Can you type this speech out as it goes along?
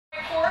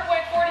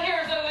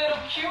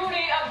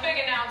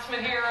big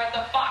announcement here at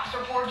the Fox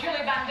Report.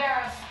 Julie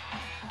Banderas,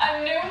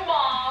 a new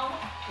mom.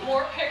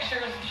 More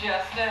pictures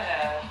just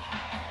ahead.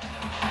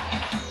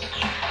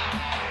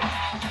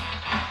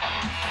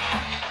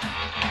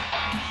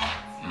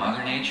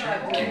 Mother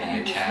Nature, give me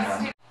a tad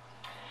on.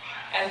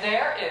 And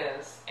there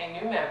is a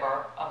new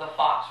member of the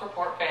Fox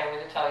Report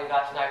family to tell you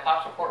about tonight.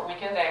 Fox Report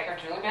weekend anchor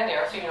Julie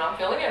Banderas, who you know I'm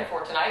filling in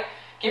for tonight,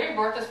 giving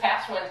birth this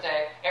past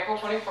Wednesday, April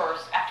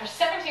 21st. After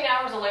 17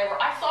 hours of labor,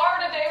 I saw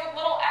her today with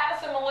little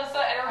Addison, Melissa,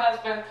 and her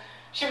husband.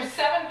 She was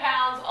 7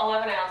 pounds,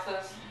 11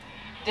 ounces.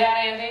 Dad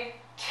Andy,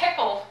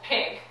 tickled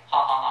pink, ha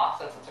ha ha,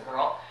 since it's a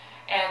girl.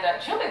 And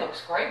Julie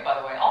looks great,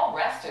 by the way, all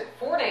rested.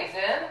 4 days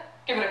in.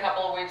 Give it a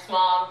couple of weeks,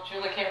 Mom.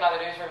 Julie came by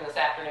the newsroom this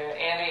afternoon,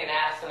 Andy and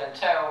Addison in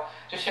tow,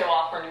 to show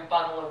off her new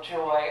bundle of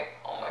joy.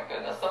 Oh my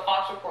goodness, the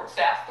Fox Report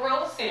staff's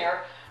thrilled to see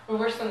her. We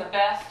wish them the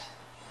best.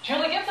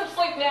 Julie, get some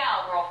sleep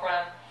now,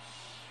 girlfriend.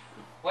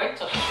 Wait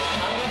till she gets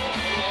hungry.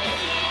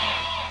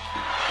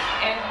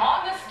 And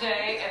on this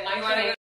day in 1980,